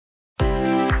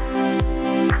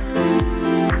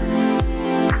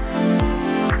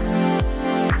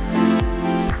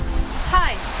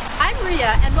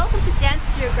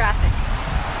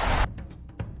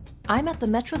I'm at the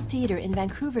Metro Theatre in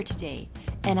Vancouver today,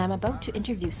 and I'm about to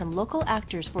interview some local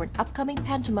actors for an upcoming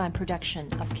pantomime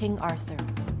production of King Arthur.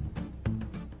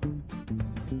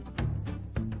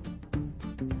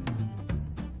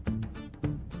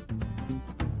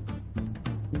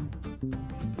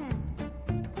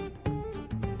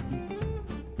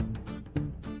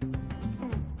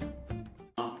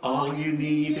 All you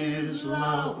need is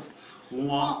love.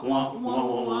 Wah, wah,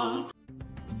 wah, wah.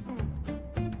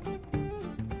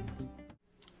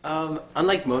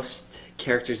 Unlike most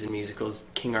characters in musicals,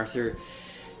 King Arthur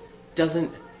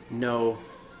doesn't know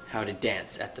how to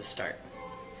dance at the start.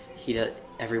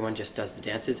 Everyone just does the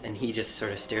dances, and he just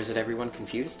sort of stares at everyone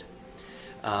confused.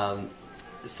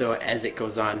 So as it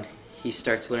goes on, he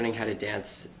starts learning how to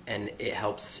dance, and it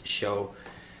helps show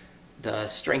the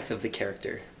strength of the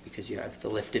character, because you have the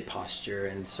lifted posture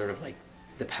and sort of like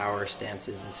the power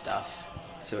stances and stuff.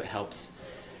 So it helps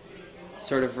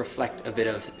sort of reflect a bit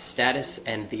of status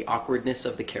and the awkwardness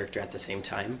of the character at the same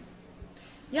time.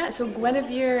 Yeah, so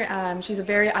Guinevere, she's a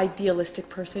very idealistic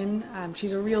person.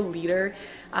 She's a real leader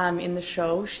in the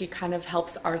show. She kind of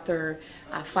helps Arthur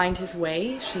find his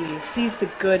way. She sees the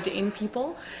good in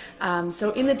people.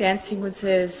 So in the dance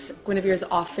sequences, Guinevere is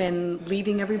often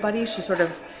leading everybody. She sort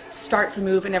of starts a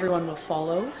move and everyone will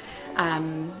follow.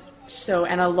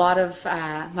 And a lot of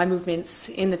my movements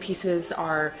in the pieces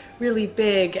are really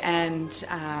big and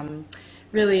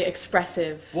really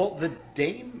expressive. Well, the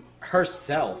dame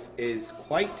herself is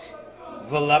quite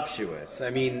voluptuous. I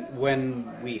mean, when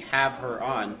we have her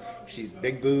on, she's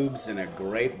big boobs and a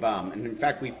great bum. And in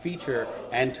fact, we feature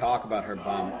and talk about her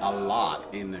bum a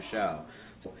lot in the show.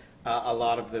 So, a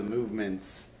lot of the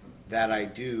movements that I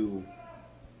do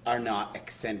are not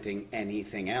accenting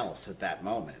anything else at that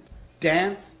moment.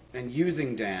 Dance and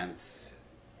using dance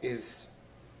is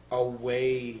a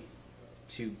way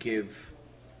to give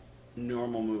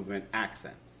normal movement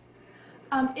accents.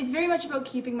 It's very much about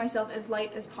keeping myself as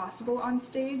light as possible on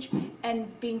stage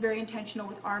and being very intentional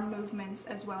with arm movements,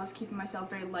 as well as keeping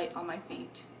myself very light on my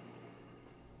feet.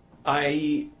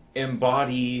 I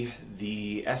embody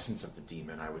the essence of the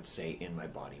demon, I would say, in my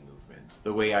body movement.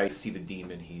 The way I see the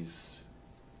demon, he's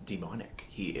demonic.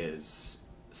 He is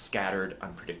scattered,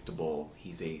 unpredictable.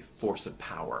 He's a force of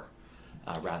power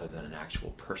rather than an actual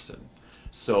person.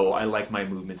 So I like my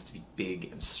movements to be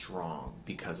big and strong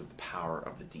because of the power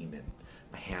of the demon.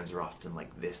 My hands are often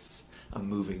like this. I'm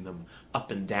moving them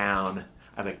up and down.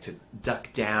 I like to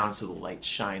duck down so the light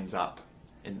shines up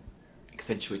and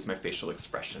accentuates my facial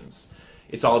expressions.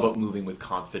 It's all about moving with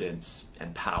confidence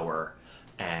and power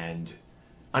and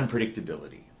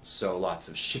unpredictability. So lots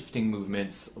of shifting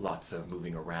movements, lots of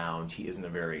moving around. He isn't a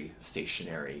very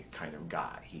stationary kind of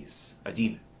guy. He's a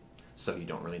demon, so you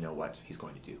don't really know what he's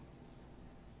going to do.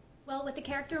 Well, with the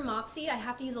character Mopsy, I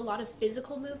have to use a lot of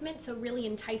physical movement, so really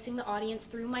enticing the audience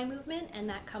through my movement, and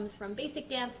that comes from basic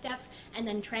dance steps and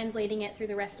then translating it through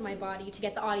the rest of my body to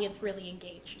get the audience really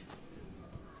engaged.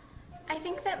 I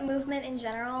think that movement in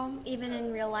general, even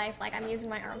in real life, like I'm using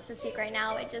my arms to speak right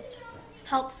now, it just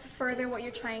helps further what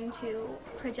you're trying to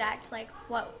project, like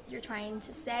what you're trying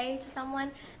to say to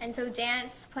someone. And so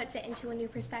dance puts it into a new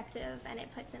perspective, and it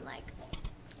puts in like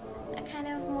a kind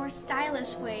of more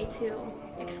stylish way to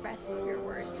express your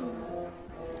words.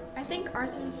 I think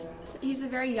he's a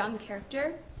very young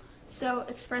character, so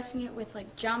expressing it with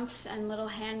like jumps and little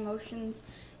hand motions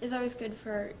is always good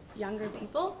for younger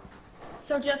people.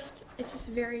 So it's just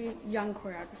very young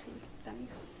choreography, if that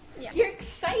makes sense. Yeah. You're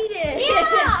excited!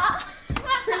 Yeah!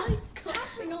 Really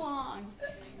clapping along.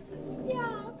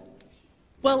 Yeah.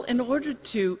 Well, in order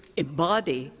to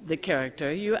embody the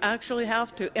character, you actually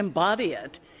have to embody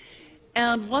it.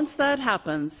 And once that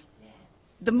happens,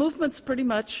 the movements pretty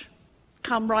much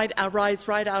rise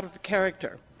right out of the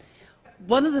character.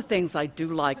 One of the things I do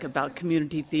like about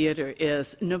community theater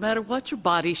is no matter what your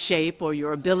body shape or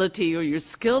your ability or your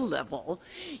skill level,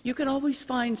 you can always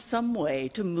find some way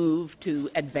to move to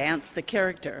advance the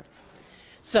character.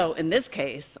 So in this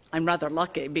case, I'm rather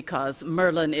lucky because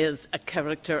Merlin is a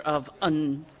character of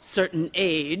uncertain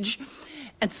age,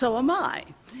 and so am I.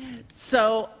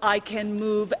 So I can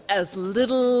move as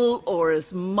little or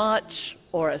as much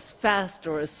or as fast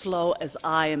or as slow as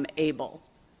I am able.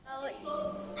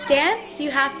 Dance,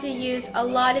 you have to use a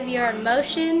lot of your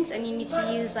emotions, and you need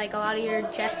to use like a lot of your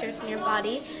gestures in your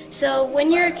body. So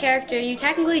when you're a character, you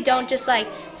technically don't just like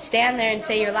stand there and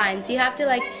say your lines. You have to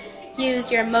like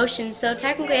use your emotions. So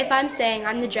technically, if I'm saying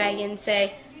I'm the dragon,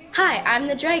 say, "Hi, I'm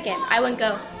the dragon." I wouldn't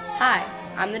go, "Hi,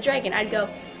 I'm the dragon." I'd go,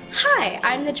 "Hi,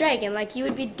 I'm the dragon." Like you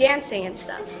would be dancing and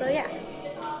stuff. So yeah.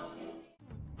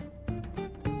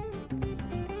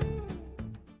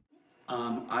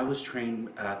 I was trained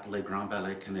at Le Grand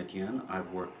Ballet Canadien.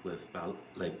 I've worked with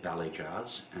Ballet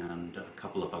Jazz and a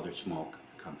couple of other small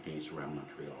companies around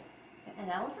Montreal.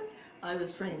 And Allyson? I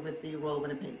was trained with the Royal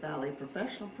Winnipeg Ballet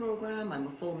Professional Program. I'm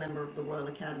a full member of the Royal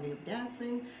Academy of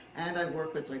Dancing, and I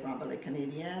work with Le Grand Ballet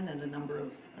Canadien and a number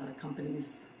of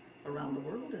companies around the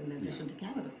world in addition to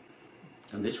Canada.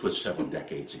 And this was several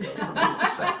decades ago for me to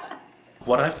say.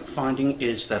 What I'm finding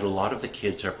is that a lot of the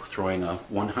kids are throwing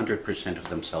 100% of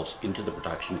themselves into the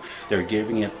production. They're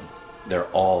giving it their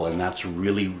all, and that's a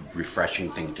really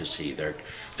refreshing thing to see. They're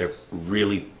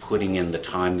really putting in the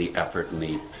time, the effort,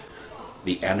 and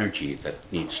the energy that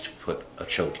needs to put a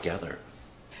show together.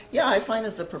 Yeah, I find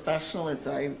as a professional,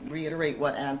 I reiterate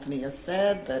what Anthony has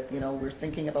said, that, we're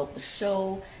thinking about the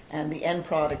show, and the end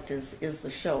product is the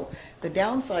show. The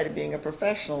downside of being a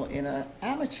professional in an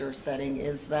amateur setting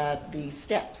is that the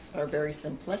steps are very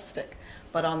simplistic.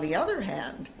 But on the other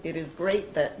hand, it is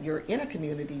great that you're in a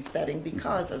community setting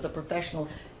because as a professional,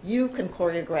 you can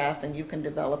choreograph and you can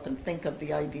develop and think of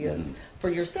the ideas for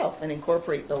yourself and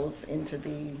incorporate those into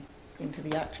the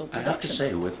actual production. I have to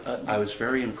say, I was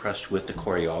very impressed with the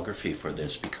choreography for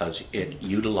this because it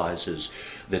utilizes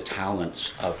the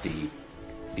talents of the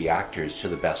actors to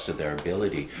the best of their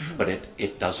ability, but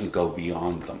it doesn't go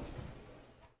beyond them.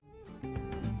 In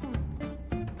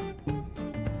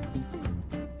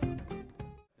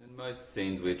most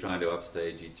scenes, we're trying to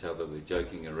upstage each other. We're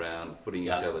joking around, putting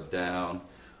each other down,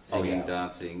 singing,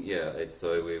 dancing. Yeah,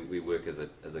 so we work as a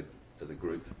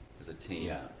group. As a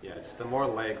team. Yeah. Just the more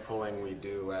leg pulling we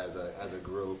do as a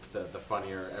group, the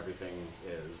funnier everything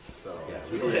is. So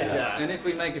And if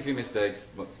we make a few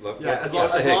mistakes, as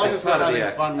long as we're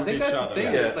having fun with each other. I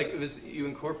think that's the thing. You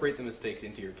incorporate the mistakes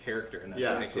into your character, and that's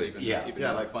actually even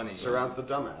more like funny. Surrounds the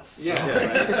dumbass. Yeah.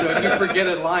 Right? So if you forget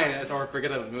a line or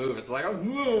forget a move, it's like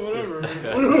whatever.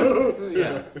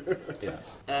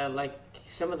 Like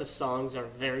some of the songs are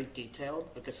very detailed,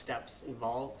 but the steps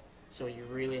involved, so you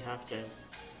really have to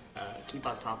keep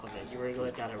on top of it. You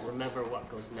really got to remember what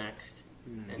goes next,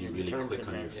 and be in really terms quick of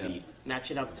on your feet.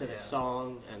 Match it up to the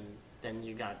song, and then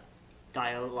you got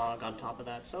dialogue on top of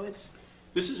that. So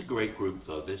This is a great group,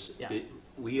 though.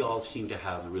 We all seem to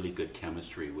have really good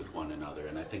chemistry with one another,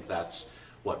 and I think that's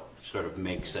what sort of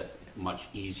makes it much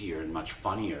easier and much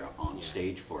funnier on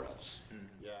stage for us.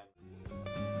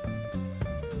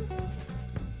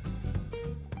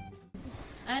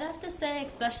 I'd have to say,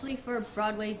 especially for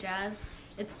Broadway jazz,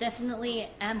 it's definitely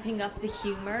amping up the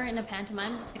humor in a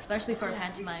pantomime, especially for a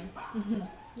pantomime.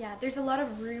 Yeah, there's a lot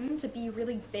of room to be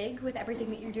really big with everything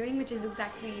that you're doing, which is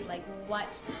exactly like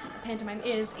what a pantomime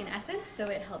is in essence, so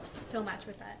it helps so much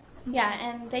with that. Yeah,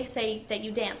 and they say that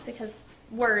you dance because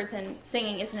words and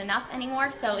singing isn't enough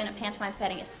anymore, so in a pantomime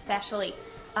setting especially,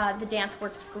 the dance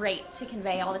works great to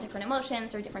convey all the different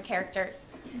emotions or different characters.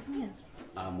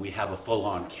 We have a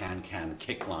full-on can-can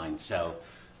kick line, so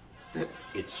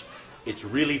it's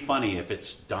really funny if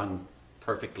it's done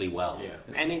perfectly well.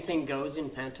 Anything goes in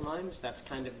pantomimes. That's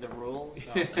kind of the rule.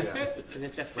 Because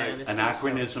it's a fantasy.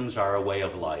 Anachronisms are a way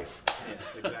of life.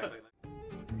 Exactly.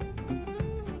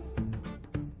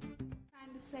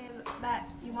 Trying to say that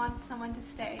you want someone to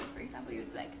stay. For example,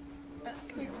 you'd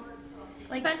come here.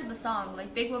 Depends on the song.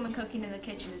 Like Big Woman Cooking in the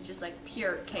Kitchen is just like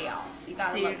pure chaos. You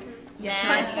gotta So look but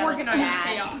mad. it's you gotta look organized sad.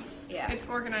 chaos. Yeah. It's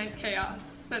organized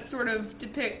chaos that sort of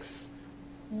depicts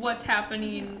what's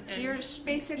happening. So you're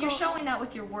showing that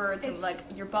with your words and like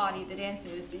your body, the dance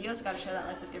moves, but you also gotta show that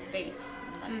like with your face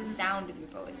and like the sound of your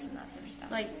voice and that sort of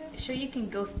stuff. Like, sure, you can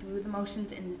go through the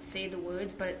motions and say the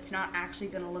words, but it's not actually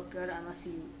going to look good unless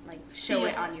you, like, show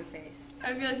it on your face.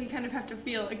 I feel like you kind of have to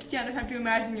feel, like, you kind of have to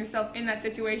imagine yourself in that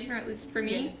situation, or at least for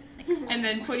me, and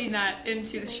then putting that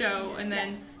into the show, and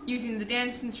then using the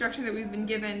dance instruction that we've been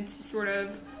given to sort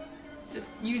of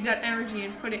just use that energy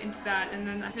and put it into that, and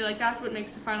then I feel like that's what makes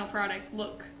the final product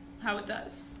look how it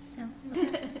does.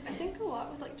 I think a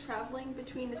lot with like traveling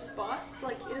between the spots, it's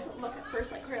like it doesn't look at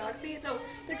first like choreography. So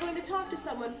they're going to talk to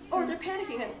someone, or they're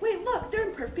panicking and wait, look, they're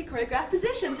in perfectly choreographed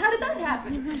positions. How did that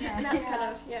happen? And that's kind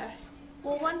of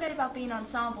Well, one bit about being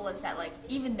ensemble is that like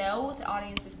even though the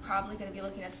audience is probably going to be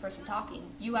looking at the person talking,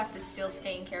 you have to still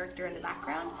stay in character in the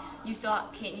background. You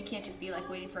can't just be like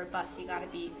waiting for a bus. You got to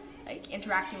be like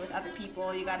interacting with other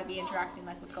people. You got to be interacting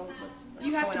like with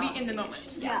You have to be on in the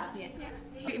stage. moment. Yeah.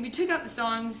 If you took out the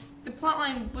songs, the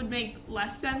plotline would make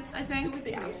less sense, I think. It would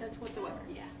make no sense whatsoever.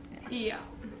 Yeah.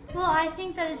 Well, I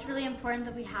think that it's really important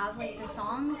that we have like the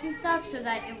songs and stuff so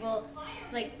that it will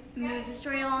like move the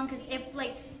story along. Because if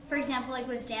like, for example, like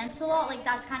with Dance a Lot, like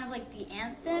that's kind of like the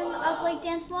anthem of like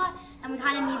Dance a Lot, and we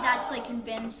kind of need that to like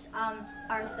convince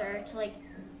Arthur to like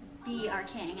be our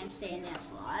king and stay in Dance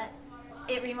a Lot.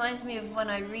 It reminds me of when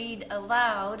I read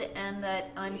aloud, and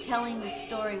that I'm telling the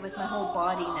story with my whole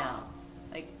body now.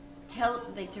 Like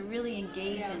to really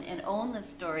engage and own the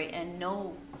story and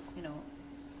know, know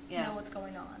what's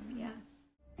going on. Yeah.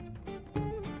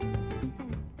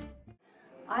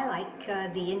 I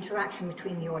like the interaction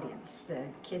between the audience, the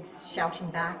kids shouting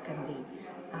back and the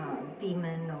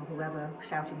demon or whoever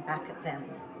shouting back at them.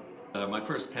 My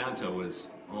first panto was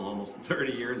almost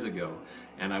 30 years ago,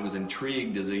 and I was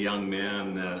intrigued as a young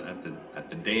man at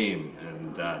the Dame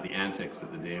and the antics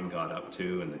that the Dame got up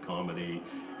to, and the comedy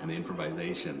and the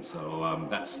improvisation. So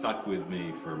that stuck with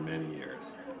me for many years.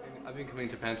 I've been coming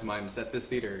to pantomimes at this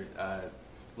theater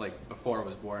like before I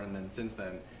was born, and then since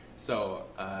then. So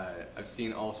I've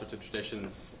seen all sorts of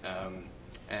traditions,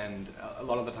 and a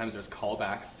lot of the times there's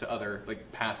callbacks to other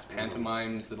like past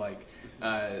pantomimes that like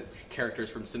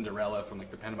characters from Cinderella from like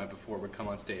the pantomime before would come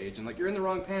on stage and like you're in the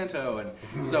wrong panto, and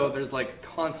so there's like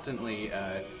constantly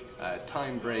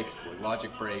time breaks, like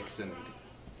logic breaks, and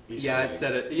it's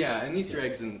set it and Easter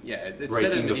eggs, and it's set in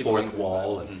breaking the medieval fourth England.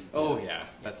 wall and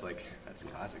that's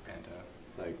classic panto.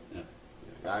 Like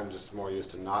I'm just more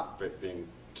used to not breaking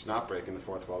the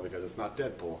fourth wall because it's not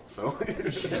Deadpool. So